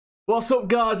What's up,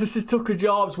 guys? This is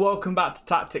TookaJobs. Welcome back to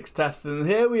Tactics Testing. And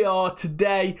here we are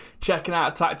today checking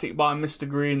out a tactic by Mr.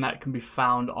 Green that can be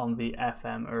found on the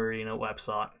FM Arena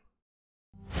website.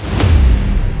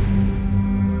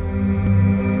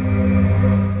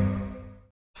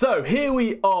 So here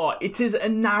we are. It is a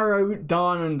narrow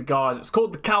diamond, guys. It's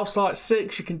called the Calcite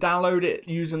 6. You can download it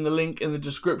using the link in the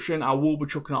description. I will be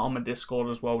chucking it on my Discord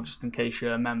as well, just in case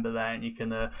you're a member there and you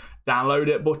can download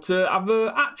it. But I've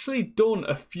actually done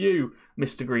a few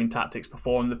Mr. Green tactics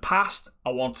before in the past.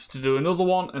 I wanted to do another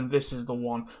one, and this is the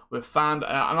one we've found.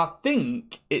 And I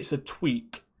think it's a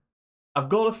tweak. I've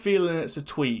got a feeling it's a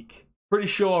tweak. Pretty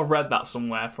sure I've read that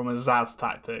somewhere from a Zaz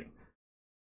tactic.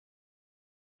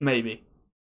 Maybe.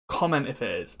 Comment if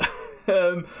it is.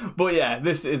 But yeah,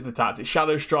 this is the tactic.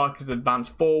 Shadow Strikers advance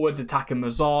forwards, attacking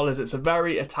Mazzalas. It's a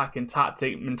very attacking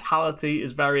tactic. Mentality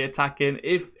is very attacking.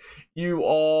 If you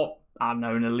are, I don't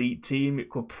know, an elite team, it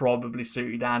could probably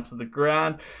suit you down to the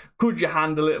ground. Could you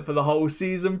handle it for the whole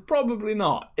season? Probably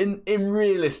not. In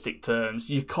realistic terms,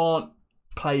 you can't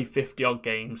play 50-odd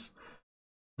games.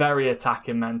 Very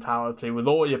attacking mentality with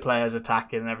all your players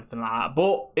attacking and everything like that.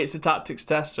 But it's a tactics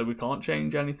test, so we can't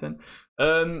change anything.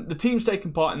 The teams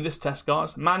taking part in this test,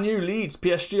 guys: Man U, Leeds,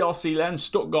 PSG, RC Lens,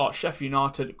 Stuttgart, Sheffield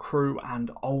United, Crewe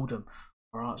and Oldham.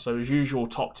 Alright, so as usual,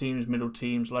 top teams, middle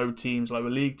teams, lower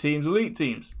league teams, elite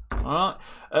teams. Alright,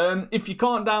 if you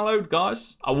can't download,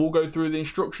 guys, I will go through the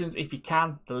instructions. If you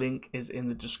can, the link is in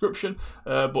the description.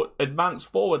 But advance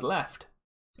forward left,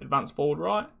 advance forward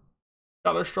right,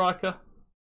 Shadow Striker,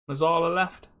 Mazzala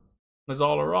left,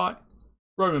 Mazzala right,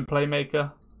 Roman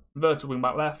playmaker, inverted wing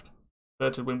back left,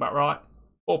 inverted wing back right,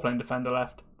 ball playing defender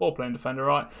left, ball playing defender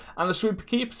right, and the sweeper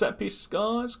keeper, set pieces,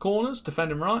 guys, corners,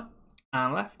 defending right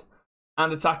and left,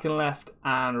 and attacking left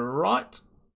and right,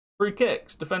 free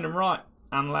kicks, defending right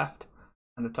and left,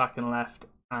 and attacking left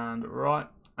and right,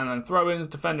 and then throw-ins,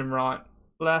 defending right,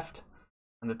 left,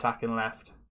 and attacking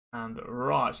left and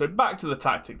right. So back to the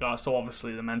tactic, guys. So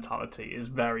obviously the mentality is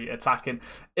very attacking.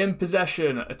 In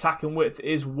possession, attacking width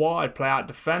is wide, play out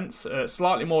defense,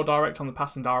 slightly more direct on the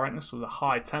passing directness with a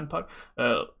high tempo,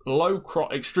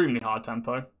 extremely high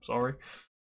tempo, sorry.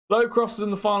 Low crosses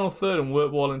in the final third and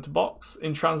work ball into box.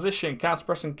 In transition, counter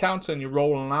press and counter, and you're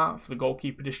rolling out for the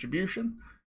goalkeeper distribution.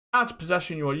 Out of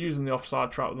possession, you are using the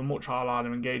offside trap with a much higher line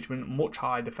of engagement, much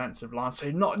higher defensive line. So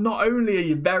not only are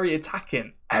you very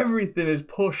attacking, everything is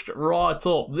pushed right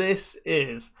up. This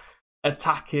is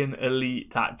attacking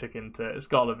elite tactic, isn't it? It's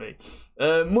got to be.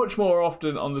 Much more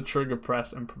often on the trigger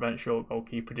press and prevent short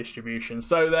goalkeeper distribution.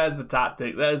 So there's the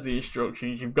tactic, there's the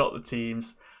instructions, you've got the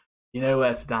teams. You know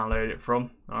where to download it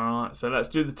from. Alright, so let's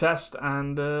do the test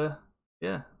and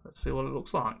yeah, let's see what it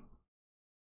looks like.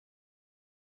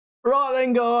 Right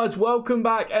then, guys, welcome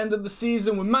back. End of the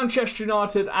season with Manchester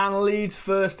United and Leeds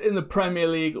first in the Premier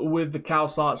League with the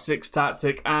Calcite 6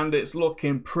 tactic, and it's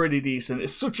looking pretty decent.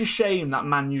 It's such a shame that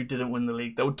Man U didn't win the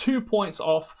league. They were 2 points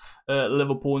off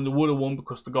Liverpool, and they would have won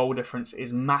because the goal difference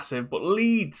is massive. But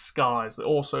Leeds, guys, they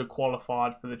also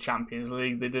qualified for the Champions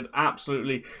League. They did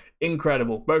absolutely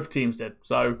incredible. Both teams did.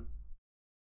 So,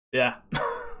 yeah.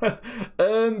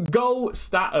 Player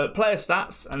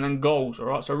stats and then goals. All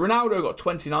right, so Ronaldo got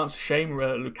 29. It's a shame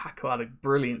Lukaku had a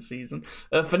brilliant season.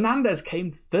 Fernandes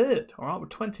came third, all right, with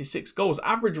 26 goals.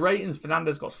 Average ratings,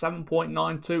 Fernandes got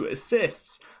 7.92.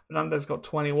 Assists, Fernandes got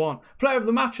 21. Player of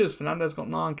the matches, Fernandes got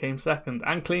 9, came second.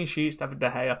 And clean sheets, David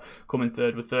De Gea coming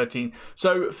third with 13.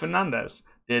 So Fernandes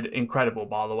did incredible,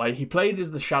 by the way. He played as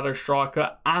the shadow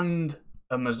striker and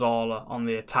a Mazzala on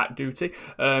the attack duty.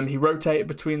 He rotated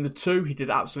between the two. He did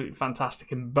absolutely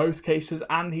fantastic in both cases,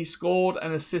 and he scored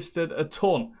and assisted a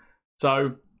ton.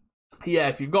 So yeah,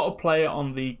 if you've got a player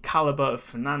on the caliber of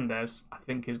Fernandes, I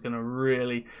think he's going to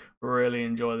really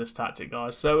enjoy this tactic,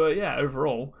 guys. So yeah,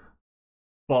 overall,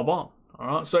 bob on. All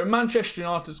right, so Manchester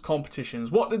United's competitions.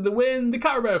 What did they win? The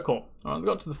Carabao Cup. All right, they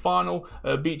got to the final,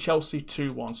 beat Chelsea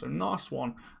 2-1. So nice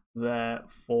one there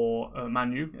for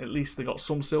Man U. At least they got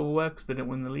some silverware because they didn't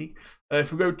win the league.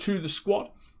 If we go to the squad,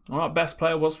 all right, best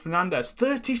player was Fernandes.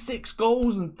 36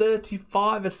 goals and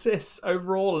 35 assists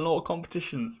overall in all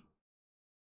competitions.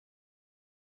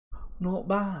 Not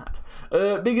bad.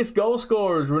 Biggest goal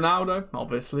scorer is Ronaldo,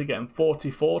 obviously, getting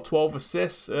 44, 12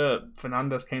 assists.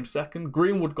 Fernandes came second.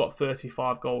 Greenwood got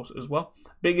 35 goals as well.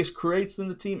 Biggest creators in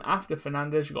the team after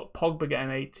Fernandes, you got Pogba getting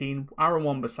 18, Aaron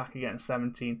Wan-Bissaka getting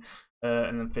 17,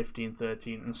 and then 15,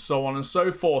 13, and so on and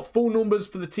so forth. Full numbers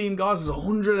for the team, guys, is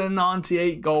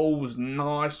 198 goals.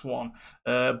 Nice one.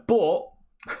 But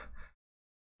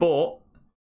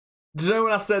do you know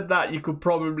when I said that you could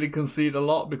probably concede a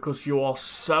lot because you are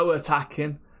so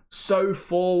attacking, so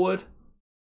forward?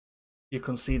 you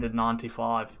conceded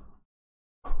 95.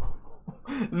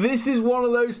 This is one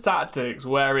of those tactics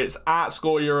where it's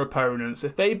outscore your opponents.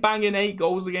 If they bang in 8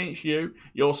 goals against you,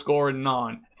 you're scoring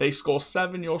 9. If they score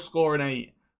 7, you're scoring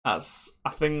 8. That's, I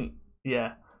think,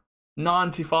 yeah.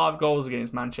 95 goals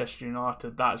against Manchester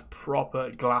United. That is proper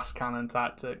glass cannon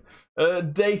tactic.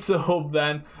 Data hub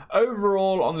then.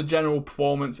 Overall, on the general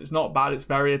performance, it's not bad. It's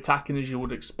very attacking as you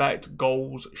would expect.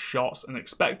 Goals, shots, and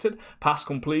expected. Pass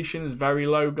completion is very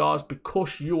low, guys,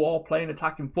 because you are playing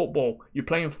attacking football. You're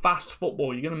playing fast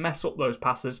football. You're going to mess up those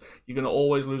passes. You're going to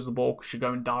always lose the ball because you're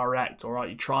going direct, all right?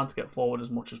 You're trying to get forward as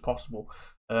much as possible.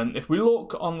 If we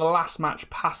look on the last match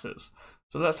passes,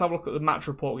 so let's have a look at the match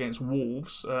report against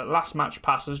Wolves. Last match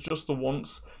passes, just the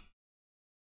once.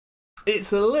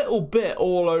 It's a little bit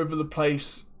all over the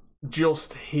place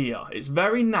just here. It's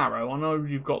very narrow. I know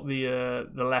you've got the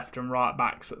left and right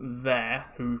backs there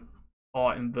who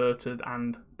are inverted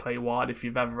and play wide. If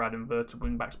you've ever had inverted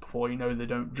wing backs before, you know they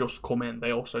don't just come in.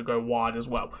 They also go wide as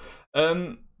well.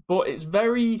 But it's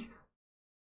very...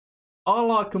 I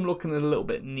like them looking a little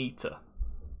bit neater.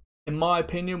 In my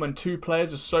opinion, when 2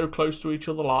 players are so close to each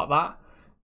other like that,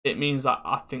 it means that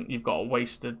I think you've got a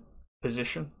wasted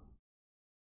position,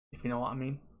 if you know what I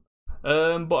mean.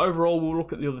 But overall, we'll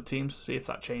look at the other teams, see if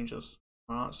that changes.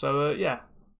 All right, so yeah,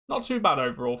 not too bad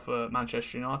overall for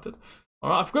Manchester United. All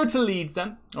right, if we go to Leeds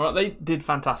then, all right, they did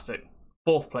fantastic.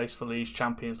 4th place for Leeds,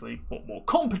 Champions League football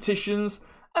competitions,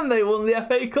 and they won the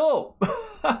FA Cup.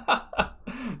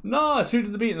 Nice. Who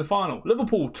did they beat in the final?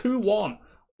 Liverpool 2-1.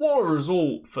 What a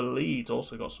result for Leeds.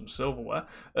 Also got some silverware.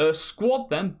 Squad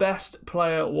then. Best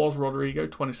player was Rodrigo.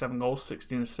 27 goals,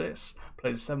 16 assists.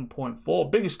 Played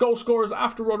 7.4. Biggest goal scorers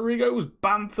after Rodrigo was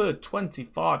Bamford.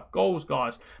 25 goals,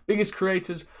 guys. Biggest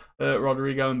creators,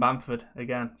 Rodrigo and Bamford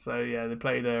again. So, yeah, they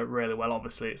played really well.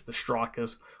 Obviously, it's the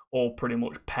strikers all pretty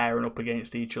much pairing up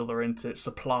against each other, into it,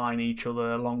 supplying each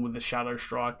other along with the shadow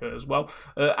striker as well.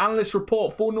 Analyst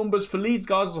report, full numbers for Leeds,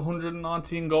 guys, is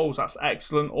 119 goals. That's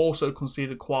excellent. Also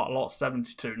conceded quite a lot,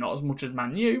 72. Not as much as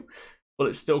Man U, but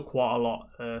it's still quite a lot,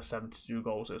 72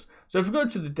 goals is. So if we go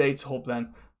to the data hub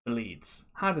then, for Leeds,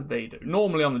 how did they do?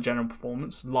 Normally on the general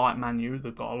performance, like Man U,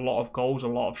 they've got a lot of goals, a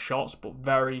lot of shots, but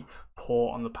very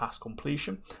poor on the pass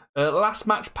completion. Last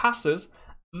match passes,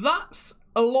 that's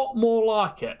a lot more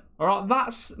like it. All right,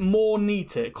 that's more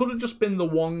neater. It could have just been the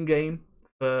one game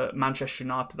for Manchester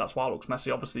United. That's why it looks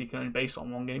messy. Obviously, you can only base it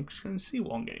on one game because you can only see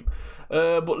one game.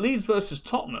 But Leeds versus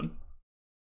Tottenham,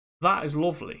 that is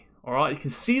lovely. All right, you can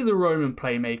see the Roman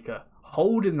playmaker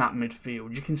holding that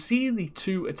midfield. You can see the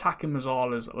 2 attacking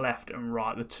Mazzalas left and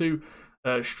right. The 2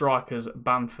 strikers,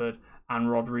 Bamford and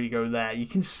Rodrigo there. You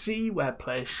can see where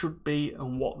players should be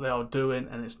and what they are doing,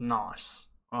 and it's nice.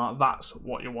 All right, that's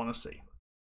what you want to see.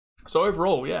 So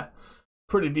overall, yeah,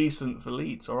 pretty decent for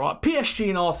Leeds, all right. PSG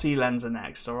and RC Lens are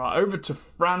next, all right. Over to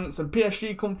France, and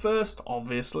PSG come first,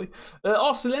 obviously.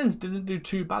 RC Lens didn't do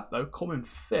too bad, though, coming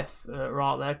 5th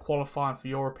right there, qualifying for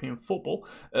European football.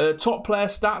 Top player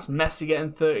stats, Messi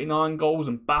getting 39 goals,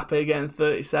 and Mbappe getting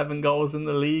 37 goals in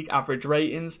the league. Average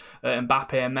ratings,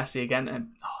 Mbappe and Messi again, and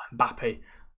Mbappe,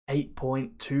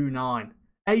 8.29.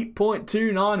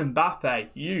 8.29 Mbappe,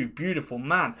 you beautiful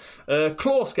man.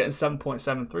 Klose getting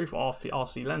 7.73 for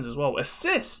RC Lens as well.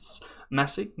 Assists,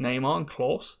 Messi, Neymar and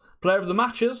Klose. Player of the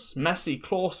matches, Messi,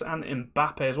 Klose and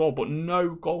Mbappe as well, but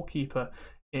no goalkeeper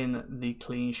in the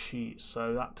clean sheet.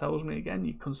 So that tells me again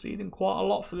you're conceding quite a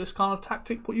lot for this kind of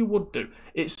tactic, but you would do.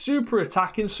 It's super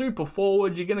attacking, super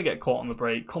forward. You're going to get caught on the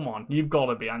break. Come on, you've got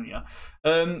to be, aren't you?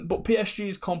 But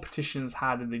PSG's competitions,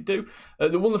 how did they do?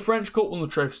 They won the French Cup, won the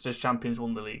Trophy as champions,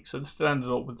 won the league. So this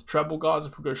ended up with the treble, guys.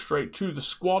 If we go straight to the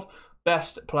squad,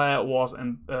 best player was,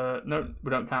 no, we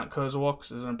don't count Kurzawa because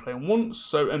he's only playing once.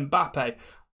 So Mbappe,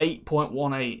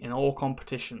 8.18 in all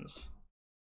competitions.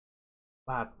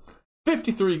 Bad.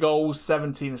 53 goals,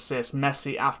 17 assists.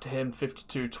 Messi after him,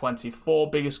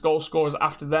 52-24. Biggest goal scorers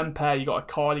after them pair, you got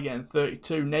Icardi getting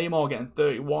 32, Neymar getting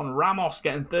 31, Ramos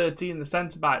getting 13, the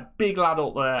centre-back. Big lad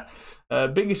up there.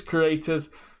 Biggest creators,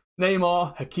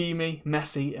 Neymar, Hakimi,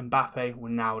 Messi, Mbappe,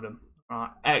 Wijnaldum. Right,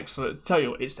 excellent. Tell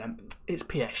you what, it's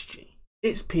PSG.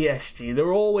 It's PSG.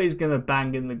 They're always going to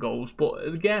bang in the goals. But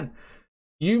again,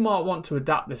 you might want to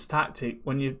adapt this tactic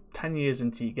when you're 10 years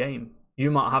into your game. You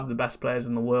might have the best players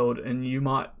in the world and you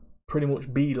might pretty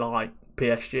much be like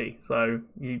PSG. So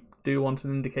you do want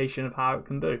an indication of how it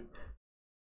can do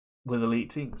with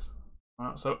elite teams. All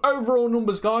right, so overall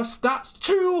numbers, guys, stats,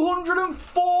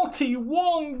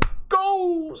 241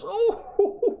 goals.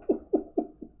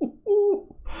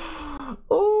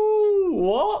 Oh,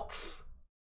 what?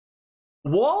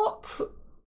 What?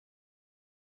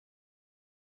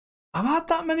 I've had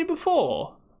that many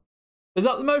before. Is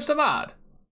that the most I've had?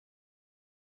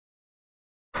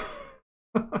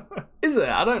 Is it?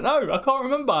 I don't know. I can't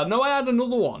remember. I know I had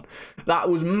another one that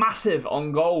was massive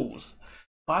on goals.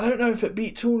 But I don't know if it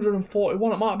beat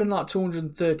 241. It might have been like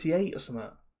 238 or something.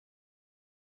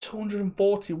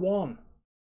 241.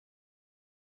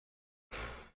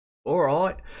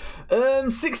 Alright.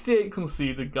 68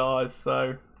 conceded, guys.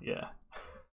 So, yeah.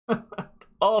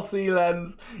 RC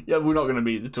Lens, yeah, we're not going to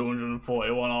beat the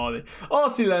 241, are they?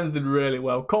 RC Lens did really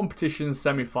well. Competition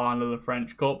semi-final of the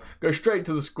French Cup. Go straight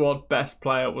to the squad. Best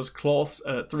player was Klaus,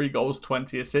 3 goals,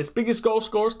 20 assists. Biggest goal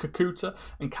scorers, Kakuta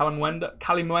and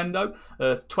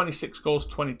Kalimuendo, 26 goals,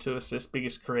 22 assists.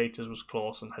 Biggest creators was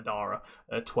Klaus and Hadara,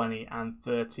 20 and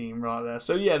 13 right there.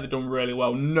 So yeah, they've done really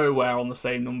well. Nowhere on the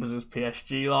same numbers as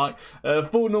PSG. Like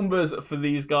full numbers for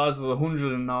these guys is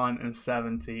 109 and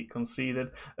 70 conceded.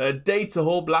 Data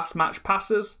Hub last match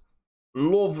passes,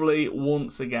 lovely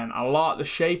once again. I like the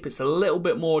shape. It's a little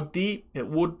bit more deep. It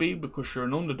would be because you're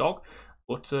an underdog,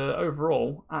 but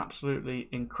overall, absolutely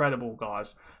incredible,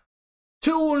 guys.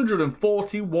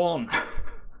 241.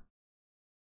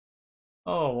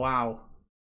 Oh wow.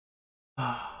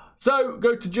 So,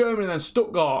 go to Germany then.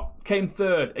 Stuttgart came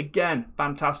third. Again,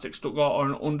 fantastic. Stuttgart are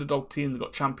an underdog team. They've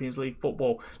got Champions League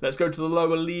football. Let's go to the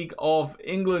lower league of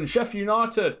England. Sheffield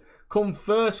United come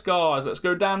first, guys. Let's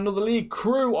go down another league.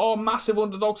 Crew are massive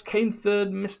underdogs. Came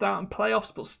third, missed out in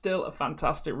playoffs, but still a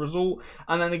fantastic result.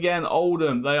 And then again,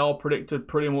 Oldham. They are predicted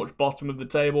pretty much bottom of the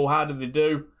table. How did they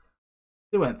do?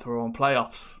 They went through on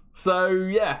playoffs. So,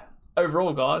 yeah.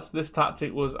 Overall, guys, this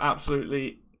tactic was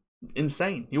absolutely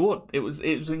insane. You would. It was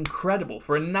incredible.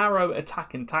 For a narrow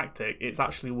attacking tactic, it's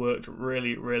actually worked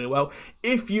really, really well.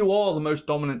 If you are the most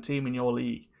dominant team in your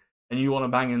league and you want to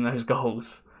bang in those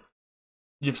goals,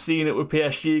 you've seen it with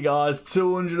PSG, guys.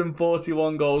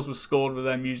 241 goals were scored with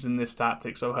them using this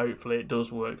tactic, so hopefully it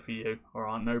does work for you. All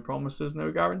right, no promises,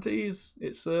 no guarantees.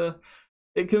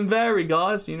 It can vary,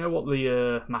 guys. You know what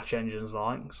the match engine's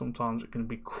like. Sometimes it can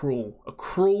be cruel. A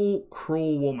cruel,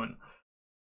 cruel woman.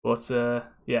 But,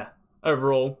 yeah,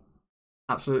 overall,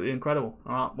 absolutely incredible.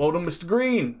 All right, well done, Mr.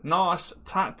 Green. Nice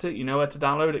tactic. You know where to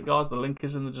download it, guys. The link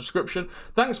is in the description.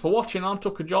 Thanks for watching. I'm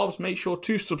TookaJobs. Make sure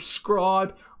to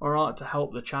subscribe, all right, to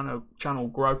help the channel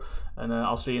grow. And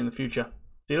I'll see you in the future.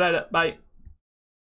 See you later. Bye.